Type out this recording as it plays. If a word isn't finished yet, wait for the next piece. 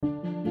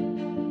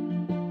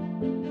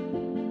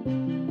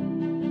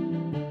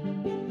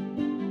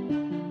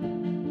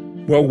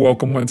Well,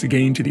 welcome once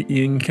again to the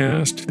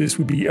Iancast. This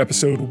would be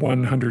episode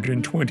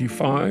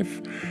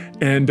 125.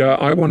 And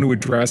I want to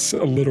address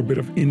a little bit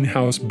of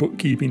in-house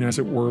bookkeeping, as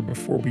it were,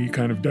 before we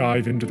kind of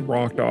dive into the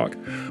Rock Doc.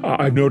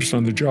 I've noticed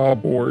on the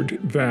job board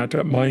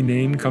that my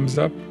name comes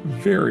up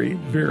very,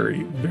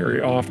 very, very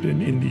often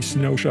in the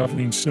snow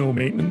shoveling, snow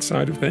maintenance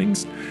side of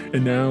things.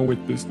 And now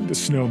with the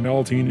snow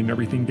melting and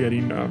everything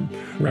getting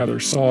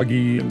rather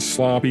soggy and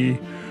sloppy,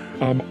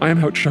 I'm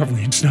out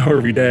shoveling snow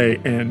every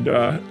day, and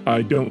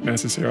I don't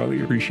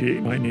necessarily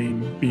appreciate my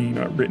name being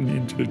written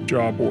into the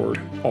job board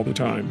all the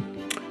time.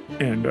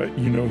 And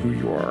you know who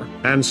you are.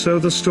 And so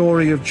the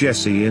story of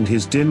Jesse and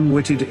his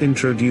dim-witted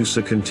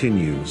introducer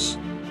continues.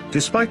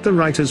 Despite the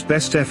writer's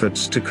best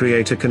efforts to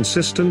create a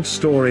consistent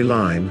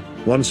storyline,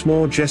 once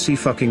more Jesse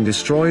fucking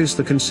destroys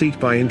the conceit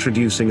by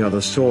introducing other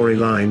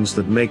storylines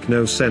that make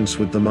no sense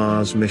with the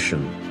Mars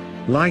mission.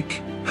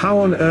 Like, how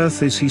on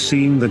earth is he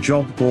seeing the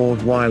job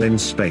board while in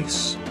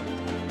space?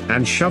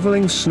 And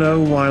shoveling snow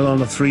while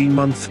on a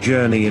 3-month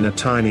journey in a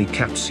tiny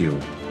capsule.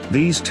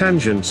 These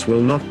tangents will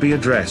not be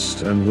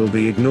addressed and will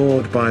be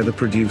ignored by the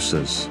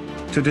producers.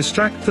 To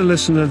distract the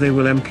listener, they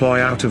will employ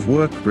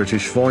out-of-work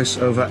British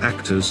voice-over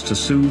actors to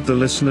soothe the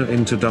listener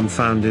into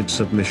dumbfounded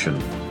submission.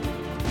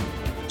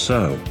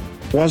 So,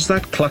 was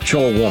that clutch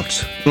or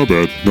what? Not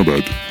bad.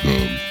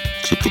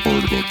 Except the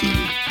part about the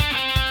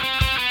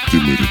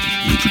dim-witted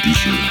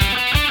introducer.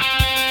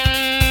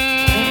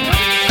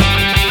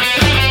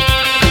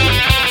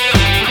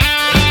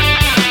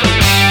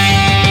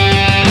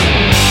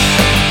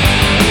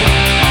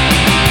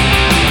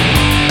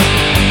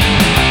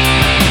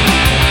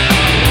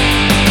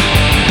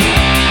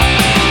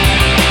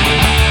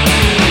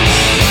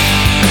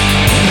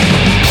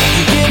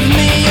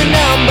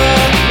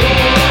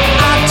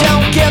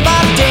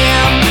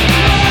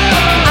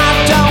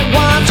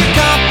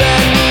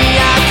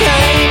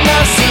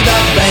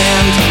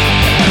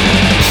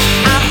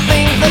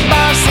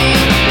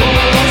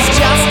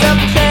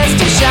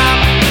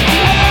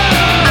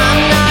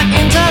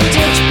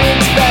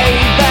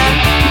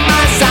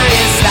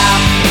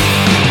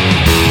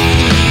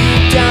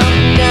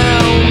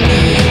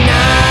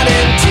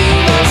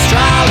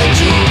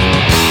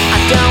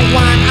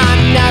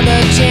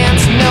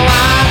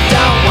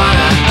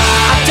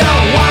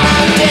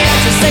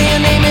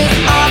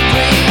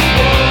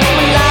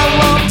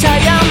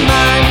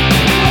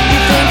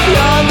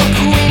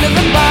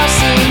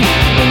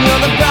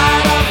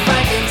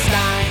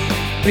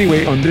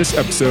 Anyway, on this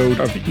episode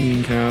of the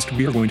Iancast,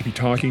 we are going to be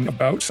talking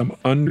about some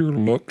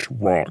underlooked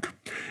rock.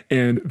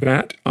 And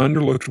that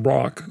underlooked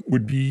rock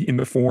would be in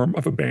the form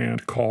of a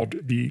band called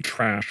the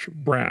Trash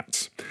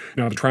Brats.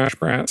 Now, the Trash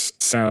Brats,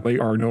 sadly,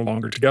 are no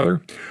longer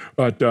together,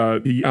 but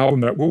the album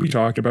that we'll be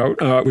talking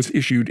about was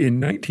issued in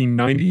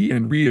 1990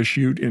 and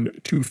reissued in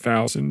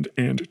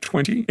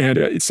 2020, and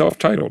it's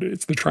self-titled.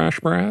 It's the Trash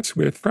Brats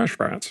with Trash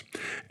Brats.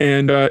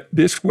 And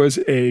this was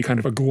a kind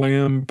of a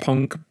glam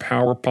punk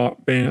power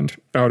pop band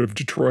out of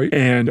Detroit,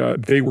 and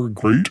they were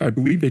great. I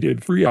believe they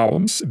did 3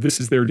 albums.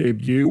 This is their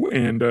debut,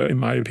 and in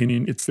my opinion,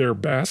 it's their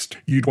best.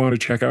 You'd want to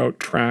check out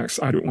tracks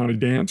I Don't Want to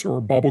Dance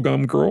or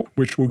Bubblegum Girl,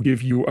 which will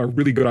give you a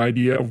really good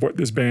idea of what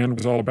this band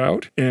was all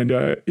about. And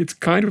it's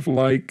kind of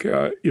like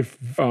if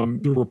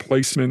the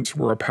Replacements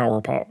were a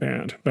power pop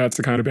band. That's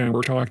the kind of band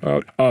we're talking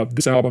about.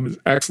 This album is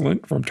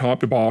excellent from top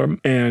to bottom,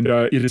 and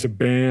it is a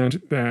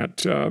band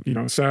that,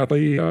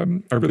 sadly,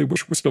 I really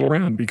wish was still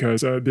around,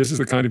 because this is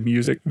the kind of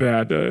music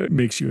that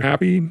makes you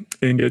happy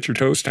and gets your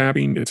toes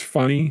tapping. It's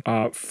funny,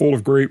 full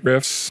of great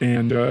riffs,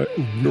 and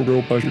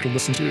real pleasure to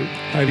listen to.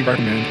 Highly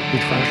recommend the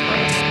Trash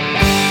Brats.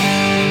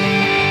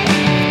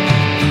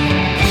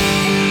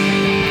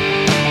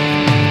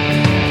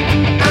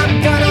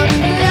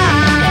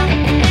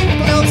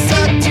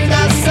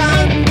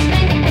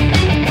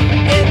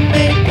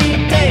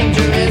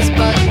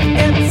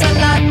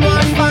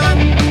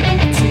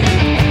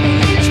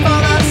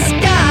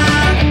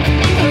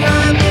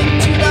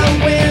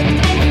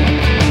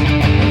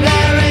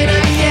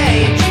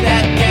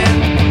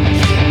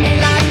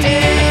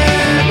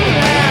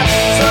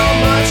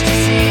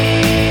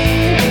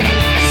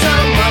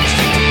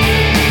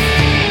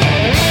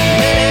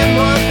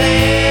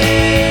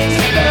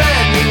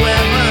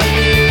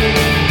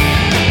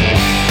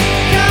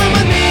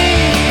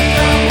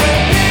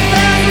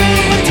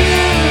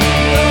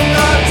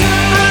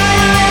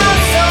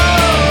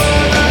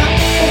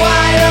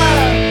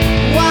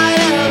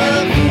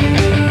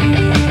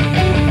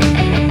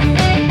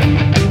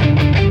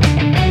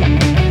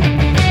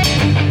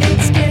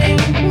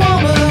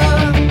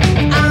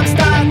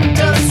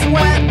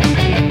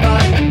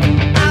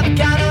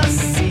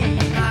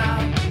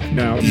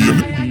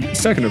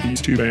 second of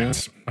these two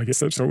bands I guess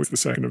that's always the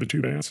second of the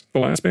two bands. The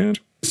last band?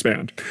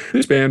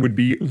 This band would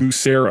be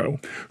Lucero,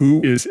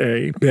 who is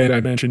a band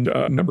I mentioned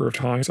a number of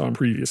times on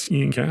previous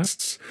Ian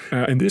casts,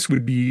 and this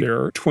would be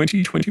their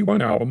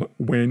 2021 album,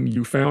 When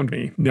You Found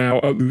Me.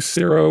 Now,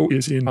 Lucero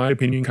is, in my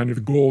opinion, kind of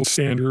the gold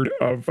standard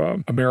of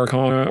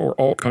Americana or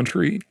alt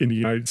country in the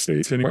United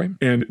States anyway,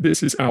 and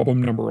this is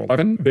album number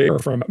 11. They are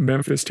from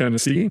Memphis,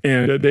 Tennessee,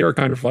 and they are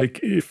kind of like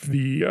if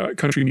the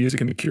country music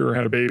and The Cure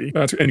had a baby.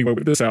 That's anyway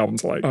what this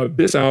album's like.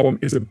 This album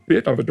is a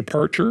bit of a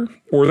departure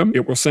for them.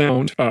 It will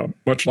sound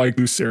much like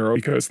Lucero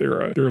because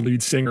their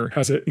lead singer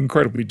has an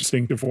incredibly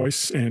distinctive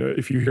voice, and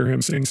if you hear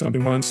him sing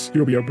something once,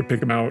 you'll be able to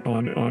pick him out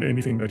on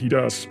anything that he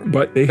does.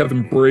 But they have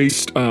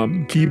embraced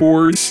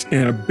keyboards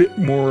and a bit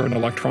more an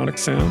electronic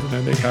sound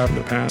than they have in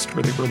the past,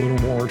 where they were a little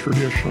more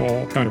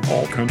traditional kind of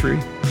alt country.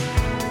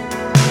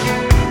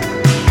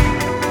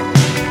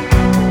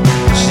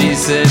 She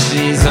says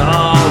she's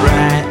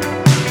alright.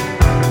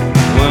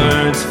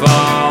 Words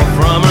fall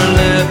from her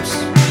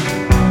lips.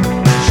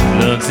 She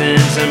looks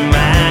into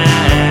my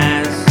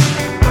eyes.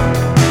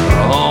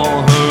 The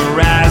whole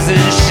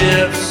horizon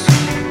shifts.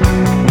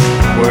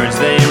 Words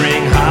they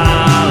ring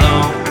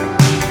hollow.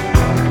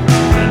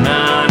 An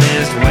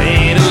honest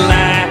way to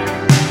lie.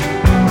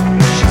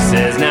 She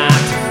says not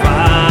to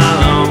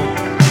follow,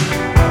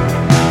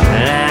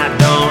 and I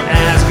don't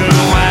ask her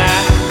why.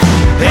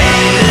 Hey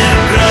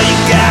little girl, you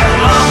got a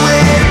long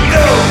way to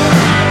go.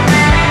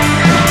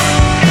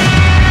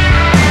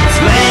 It's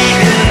late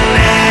in the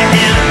night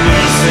and the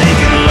moon's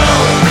sinking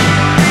low.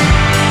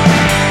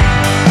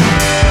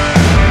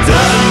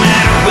 Doesn't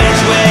matter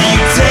which way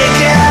you take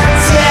it out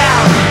of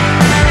town.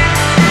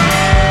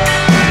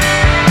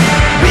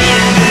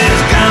 Being good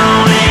is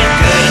gone, ain't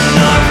good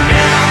enough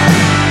now.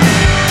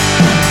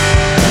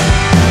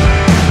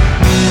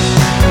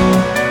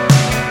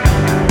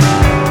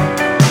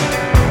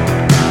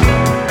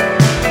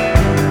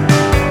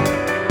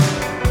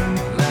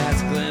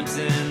 Last glimpse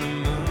in the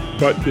moon.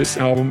 But this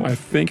album, I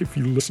think if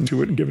you listen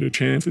to it and give it a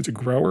chance, it's a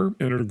grower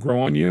and it'll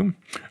grow on you.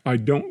 I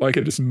don't like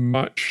it as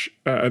much,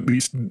 at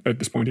least at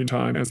this point in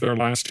time, as their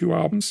last two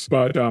albums.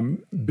 But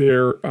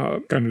their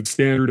kind of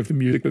standard of the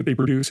music that they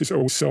produce is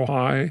so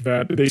high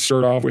that they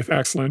start off with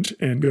excellent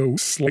and go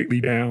slightly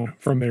down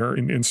from there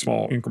in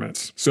small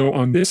increments. So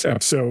on this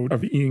episode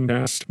of the Ian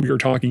Cast, we are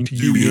talking to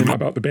you, Ian,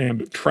 about the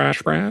band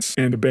Trash Brass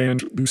and the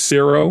band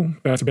Lucero.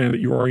 That's a band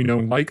that you already know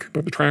and like,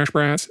 but the Trash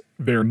Brass,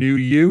 they're new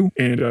to you,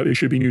 and they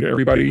should be new to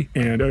everybody,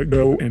 and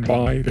go and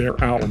buy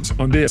their albums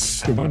on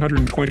this, the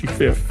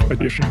 125th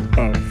edition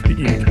of the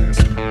Ian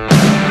Cast.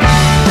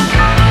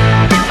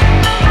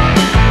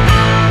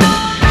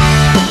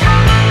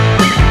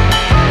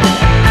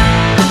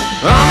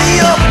 On the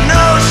open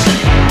ocean,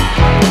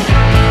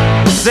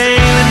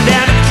 sailing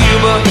down to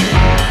Cuba,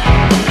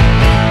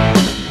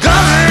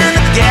 guns are in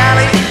the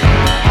galley,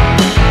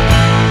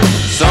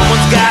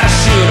 someone's gotta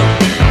shoot 'em.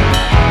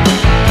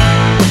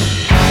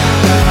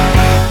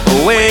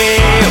 Away,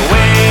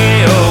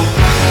 away, oh,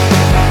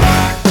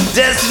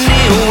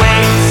 destiny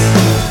awaits,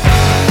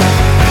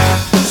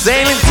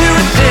 sailing to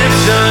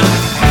redemption,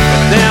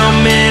 but they'll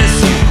miss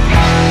you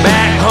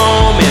back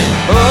home in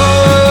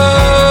Ohio,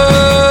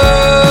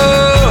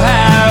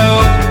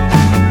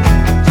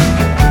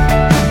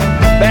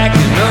 back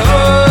in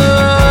Ohio.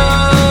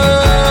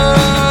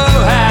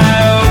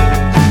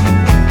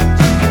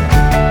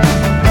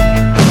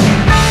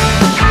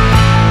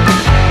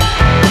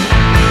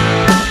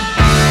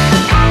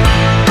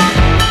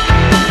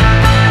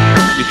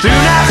 You threw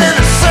knives in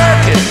the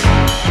circus,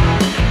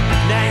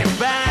 now you're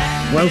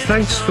fine. Well,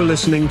 thanks for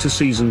listening to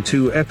Season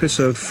 2,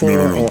 Episode 4,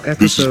 No, or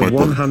this is my Episode part.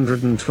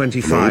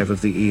 125 No.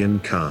 of the Ian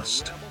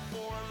Cast.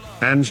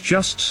 And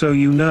just so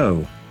you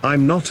know,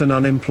 I'm not an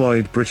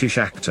unemployed British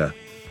actor.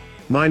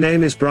 My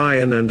name is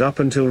Brian, and up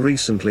until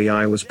recently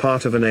I was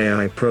part of an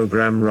AI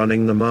program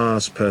running the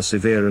Mars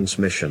Perseverance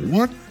mission.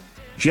 What?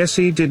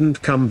 Jesse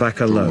didn't come back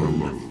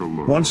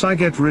alone. Once I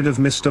get rid of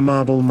Mr.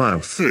 Marble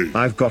Mouth, Hey.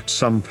 I've got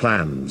some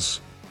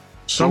plans.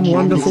 Some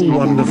wonderful,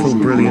 wonderful,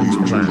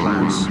 brilliant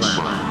plans. Back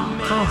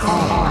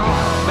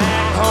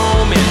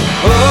home in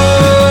Ohio,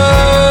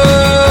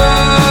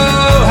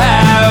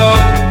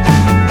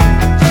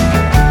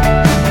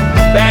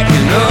 back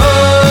in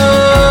Ohio.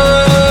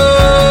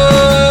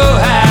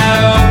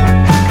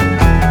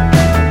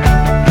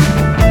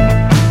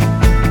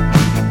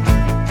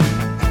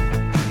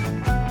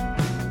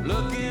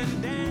 Looking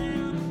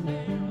down.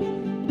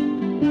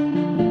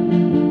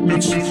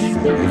 It's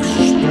full of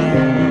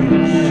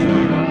stars.